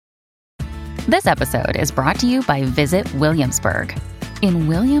This episode is brought to you by Visit Williamsburg. In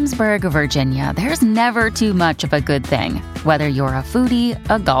Williamsburg, Virginia, there's never too much of a good thing. Whether you're a foodie,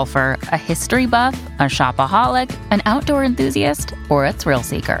 a golfer, a history buff, a shopaholic, an outdoor enthusiast, or a thrill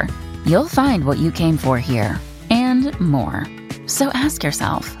seeker, you'll find what you came for here and more. So ask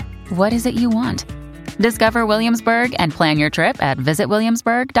yourself, what is it you want? Discover Williamsburg and plan your trip at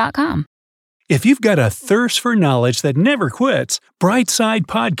visitwilliamsburg.com. If you've got a thirst for knowledge that never quits, Brightside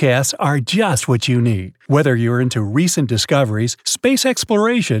Podcasts are just what you need. Whether you're into recent discoveries, space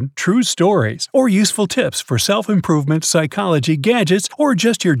exploration, true stories, or useful tips for self-improvement, psychology, gadgets, or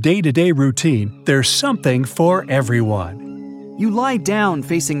just your day-to-day routine, there's something for everyone. You lie down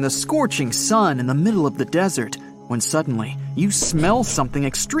facing the scorching sun in the middle of the desert when suddenly you smell something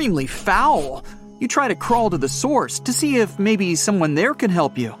extremely foul. You try to crawl to the source to see if maybe someone there can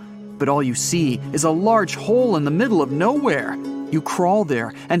help you. But all you see is a large hole in the middle of nowhere. You crawl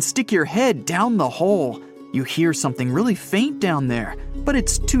there and stick your head down the hole. You hear something really faint down there, but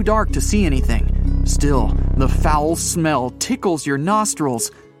it's too dark to see anything. Still, the foul smell tickles your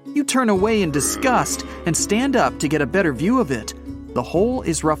nostrils. You turn away in disgust and stand up to get a better view of it. The hole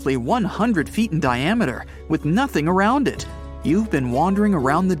is roughly 100 feet in diameter, with nothing around it. You've been wandering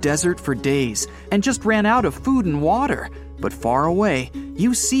around the desert for days and just ran out of food and water. But far away,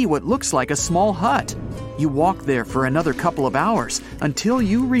 you see what looks like a small hut. You walk there for another couple of hours until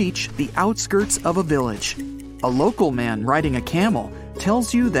you reach the outskirts of a village. A local man riding a camel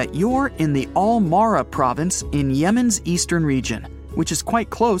tells you that you're in the Al-Mara province in Yemen's eastern region, which is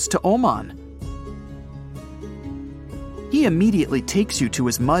quite close to Oman. He immediately takes you to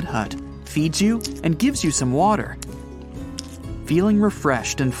his mud hut, feeds you, and gives you some water. Feeling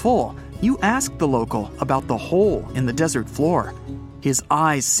refreshed and full, you ask the local about the hole in the desert floor. His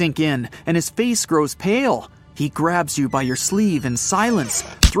eyes sink in and his face grows pale. He grabs you by your sleeve in silence,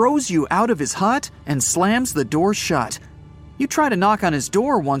 throws you out of his hut, and slams the door shut. You try to knock on his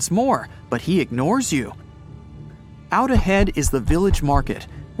door once more, but he ignores you. Out ahead is the village market,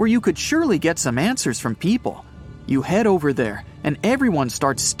 where you could surely get some answers from people. You head over there, and everyone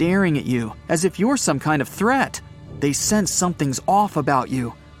starts staring at you as if you're some kind of threat. They sense something's off about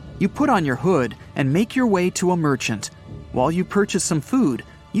you. You put on your hood and make your way to a merchant. While you purchase some food,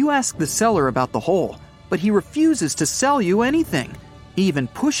 you ask the seller about the hole, but he refuses to sell you anything. He even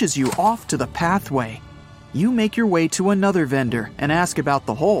pushes you off to the pathway. You make your way to another vendor and ask about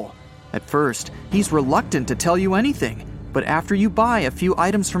the hole. At first, he's reluctant to tell you anything, but after you buy a few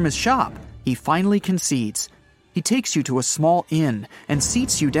items from his shop, he finally concedes. He takes you to a small inn and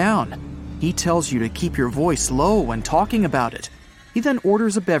seats you down. He tells you to keep your voice low when talking about it. He then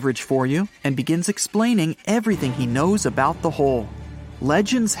orders a beverage for you and begins explaining everything he knows about the hole.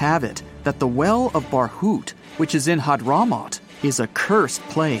 Legends have it that the well of Barhut, which is in Hadramaut, is a cursed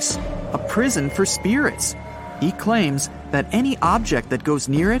place, a prison for spirits. He claims that any object that goes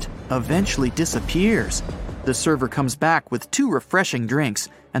near it eventually disappears. The server comes back with 2 refreshing drinks,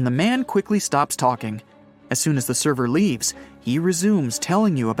 and the man quickly stops talking. As soon as the server leaves, he resumes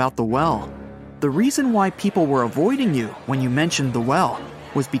telling you about the well. The reason why people were avoiding you when you mentioned the well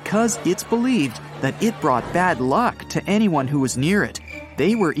was because it's believed that it brought bad luck to anyone who was near it.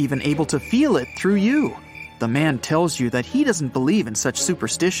 They were even able to feel it through you. The man tells you that he doesn't believe in such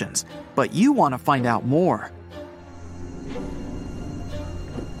superstitions, but you want to find out more.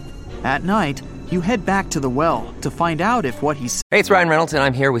 At night, you head back to the well to find out if what he said. Hey, it's Ryan Reynolds, and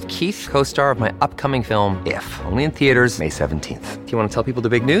I'm here with Keith, co-star of my upcoming film, If, only in theaters May 17th. Do you want to tell people the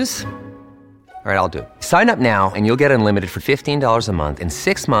big news? All right, I'll do it. Sign up now and you'll get unlimited for $15 a month and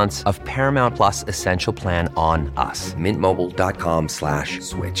 6 months of Paramount Plus Essential Plan on us.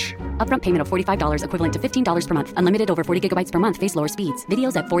 MintMobile.com/switch. Upfront payment of $45 equivalent to $15 per month. Unlimited over 40 gigabytes per month. Face lower speeds.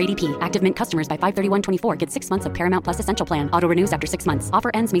 Videos at 480p. Active Mint customers by 531.24 get 6 months of Paramount Plus Essential Plan. Auto renews after 6 months. Offer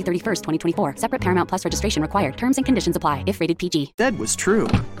ends May 31st, 2024. Separate Paramount Plus registration required. Terms and conditions apply if rated PG. Said was true.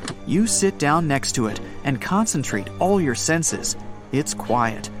 You sit down next to it and concentrate all your senses. It's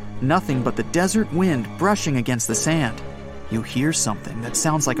quiet. Nothing but the desert wind brushing against the sand. You hear something that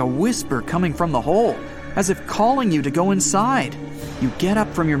sounds like a whisper coming from the hole, as if calling you to go inside. You get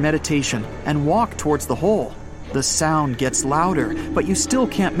up from your meditation and walk towards the hole. The sound gets louder, but you still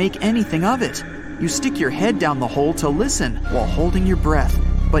can't make anything of it. You stick your head down the hole to listen while holding your breath,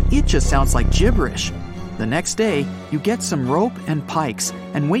 but it just sounds like gibberish. The next day, you get some rope and pikes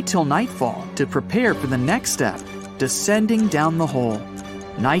and wait till nightfall to prepare for the next step, descending down the hole.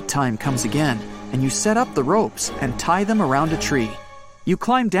 Nighttime comes again, and you set up the ropes and tie them around a tree. You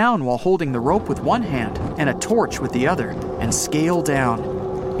climb down while holding the rope with one hand and a torch with the other, and scale down.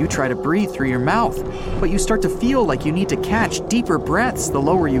 You try to breathe through your mouth, but you start to feel like you need to catch deeper breaths the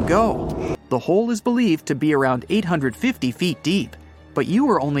lower you go. The hole is believed to be around 850 feet deep, but you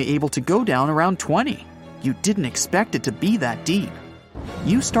were only able to go down around 20. You didn't expect it to be that deep.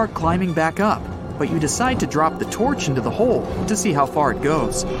 You start climbing back up, but you decide to drop the torch into the hole to see how far it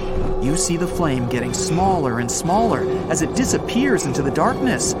goes. You see the flame getting smaller and smaller as it disappears into the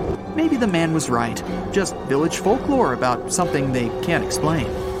darkness. Maybe the man was right, just village folklore about something they can't explain.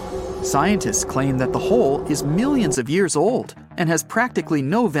 Scientists claim that the hole is millions of years old and has practically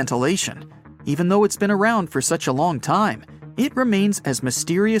no ventilation. Even though it's been around for such a long time, it remains as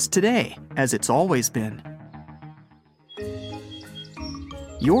mysterious today as it's always been.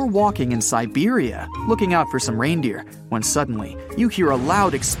 You're walking in Siberia, looking out for some reindeer, when suddenly you hear a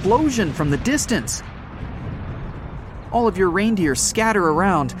loud explosion from the distance. All of your reindeer scatter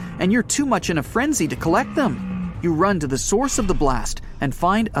around, and you're too much in a frenzy to collect them. You run to the source of the blast and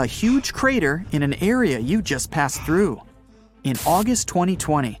find a huge crater in an area you just passed through. In August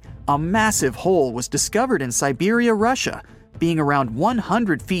 2020, a massive hole was discovered in Siberia, Russia, being around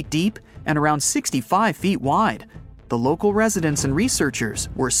 100 feet deep and around 65 feet wide. The local residents and researchers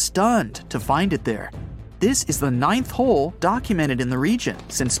were stunned to find it there. This is the 9th hole documented in the region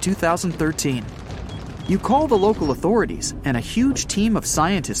since 2013. You call the local authorities, and a huge team of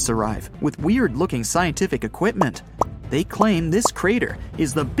scientists arrive with weird-looking scientific equipment. They claim this crater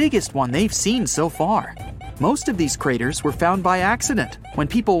is the biggest one they've seen so far. Most of these craters were found by accident when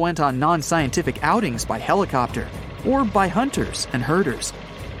people went on non-scientific outings by helicopter or by hunters and herders.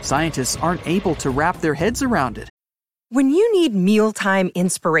 Scientists aren't able to wrap their heads around it. When you need mealtime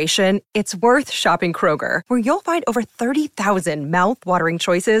inspiration, it's worth shopping Kroger, where you'll find over 30,000 mouth-watering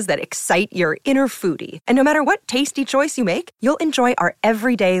choices that excite your inner foodie. And no matter what tasty choice you make, you'll enjoy our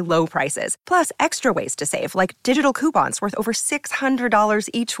everyday low prices, plus extra ways to save, like digital coupons worth over $600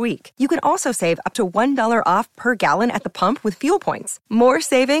 each week. You can also save up to $1 off per gallon at the pump with fuel points. More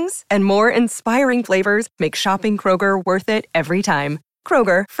savings and more inspiring flavors make shopping Kroger worth it every time.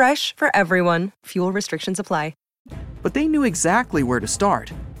 Kroger, fresh for everyone. Fuel restrictions apply. But they knew exactly where to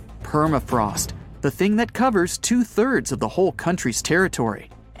start. Permafrost, the thing that covers 2/3 of the whole country's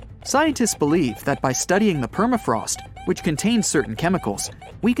territory. Scientists believe that by studying the permafrost, which contains certain chemicals,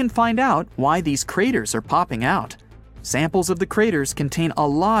 we can find out why these craters are popping out. Samples of the craters contain a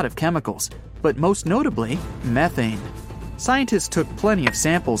lot of chemicals, but most notably, methane. Scientists took plenty of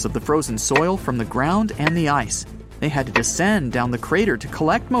samples of the frozen soil from the ground and the ice. They had to descend down the crater to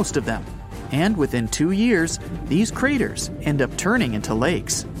collect most of them. And within 2 years, these craters end up turning into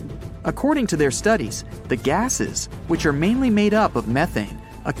lakes. According to their studies, the gases, which are mainly made up of methane,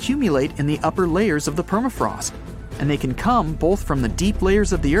 accumulate in the upper layers of the permafrost, and they can come both from the deep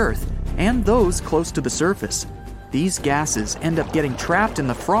layers of the earth and those close to the surface. These gases end up getting trapped in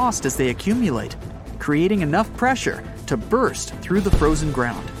the frost as they accumulate, creating enough pressure to burst through the frozen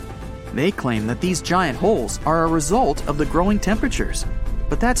ground. They claim that these giant holes are a result of the growing temperatures.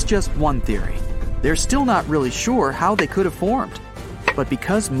 But that's just one theory. They're still not really sure how they could have formed. But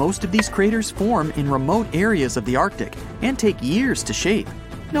because most of these craters form in remote areas of the Arctic and take years to shape,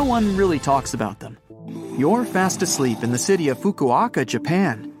 no one really talks about them. You're fast asleep in the city of Fukuoka,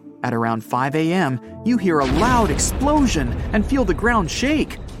 Japan. At around 5 a.m., you hear a loud explosion and feel the ground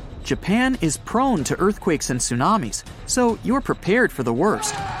shake. Japan is prone to earthquakes and tsunamis, so you're prepared for the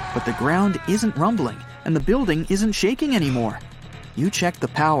worst. But the ground isn't rumbling, and the building isn't shaking anymore. You check the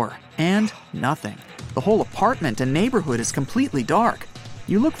power, and nothing. The whole apartment and neighborhood is completely dark.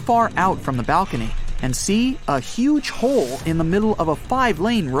 You look far out from the balcony and see a huge hole in the middle of a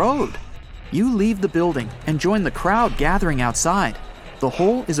 5-lane road. You leave the building and join the crowd gathering outside. The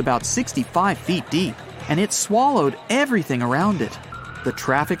hole is about 65 feet deep, and it swallowed everything around it. The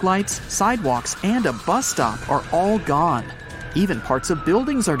traffic lights, sidewalks, and a bus stop are all gone. Even parts of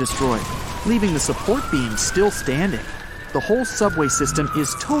buildings are destroyed, leaving the support beams still standing. The whole subway system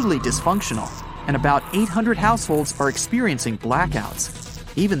is totally dysfunctional, and about 800 households are experiencing blackouts.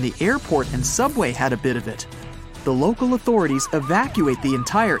 Even the airport and subway had a bit of it. The local authorities evacuate the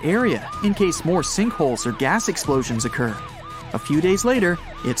entire area in case more sinkholes or gas explosions occur. A few days later,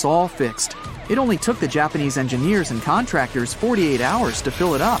 it's all fixed. It only took the Japanese engineers and contractors 48 hours to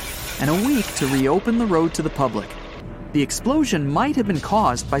fill it up, and a week to reopen the road to the public. The explosion might have been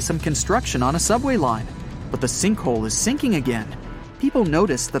caused by some construction on a subway line, but the sinkhole is sinking again. People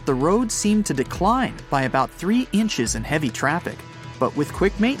noticed that the road seemed to decline by about 3 inches in heavy traffic. But with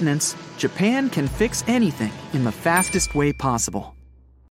quick maintenance, Japan can fix anything in the fastest way possible.